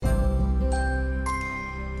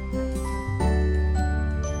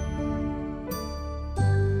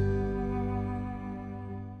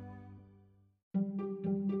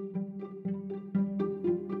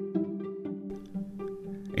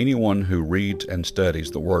Anyone who reads and studies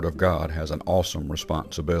the Word of God has an awesome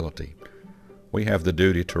responsibility. We have the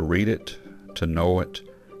duty to read it, to know it,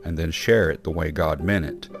 and then share it the way God meant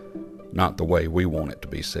it, not the way we want it to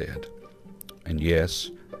be said. And yes,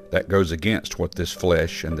 that goes against what this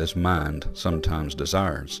flesh and this mind sometimes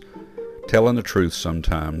desires. Telling the truth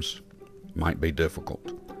sometimes might be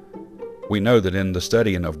difficult. We know that in the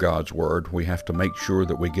studying of God's Word, we have to make sure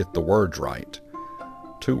that we get the words right.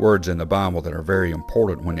 Two words in the Bible that are very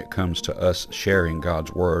important when it comes to us sharing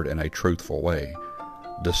God's Word in a truthful way: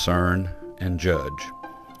 discern and judge.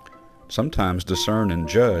 Sometimes discern and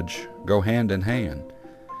judge go hand in hand,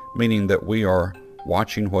 meaning that we are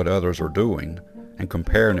watching what others are doing and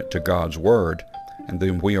comparing it to God's Word, and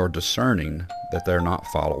then we are discerning that they're not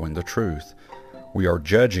following the truth. We are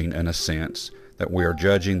judging in a sense that we are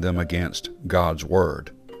judging them against God's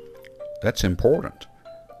Word. That's important.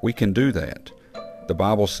 We can do that. The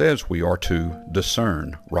Bible says we are to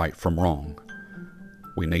discern right from wrong.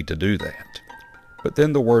 We need to do that. But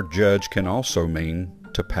then the word judge can also mean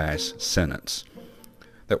to pass sentence,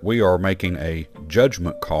 that we are making a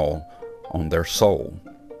judgment call on their soul.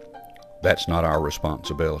 That's not our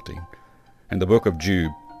responsibility. In the book of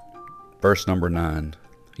Jude, verse number 9,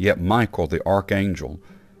 "Yet Michael the archangel,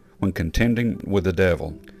 when contending with the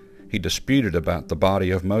devil, he disputed about the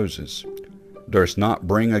body of Moses, durst not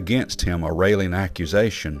bring against him a railing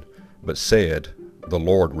accusation, but said, The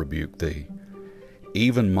Lord rebuke thee.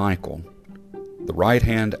 Even Michael, the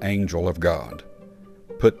right-hand angel of God,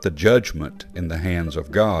 put the judgment in the hands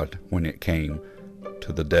of God when it came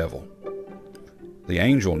to the devil." The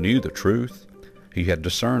angel knew the truth. He had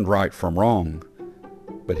discerned right from wrong,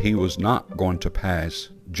 but he was not going to pass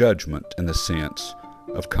judgment in the sense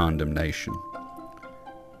of condemnation.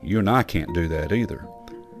 You and I can't do that either.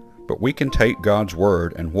 But we can take God's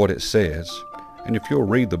Word and what it says, and if you'll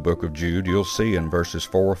read the book of Jude, you'll see in verses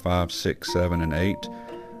 4, 5, 6, 7, and 8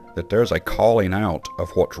 that there's a calling out of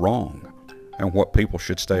what's wrong and what people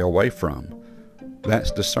should stay away from.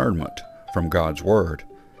 That's discernment from God's Word.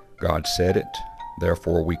 God said it,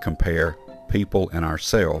 therefore we compare people and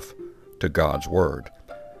ourselves to God's Word.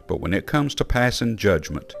 But when it comes to passing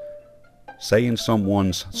judgment, saying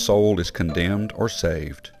someone's soul is condemned or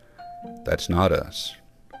saved, that's not us.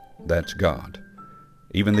 That's God.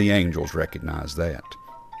 Even the angels recognize that.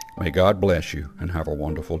 May God bless you and have a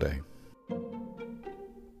wonderful day.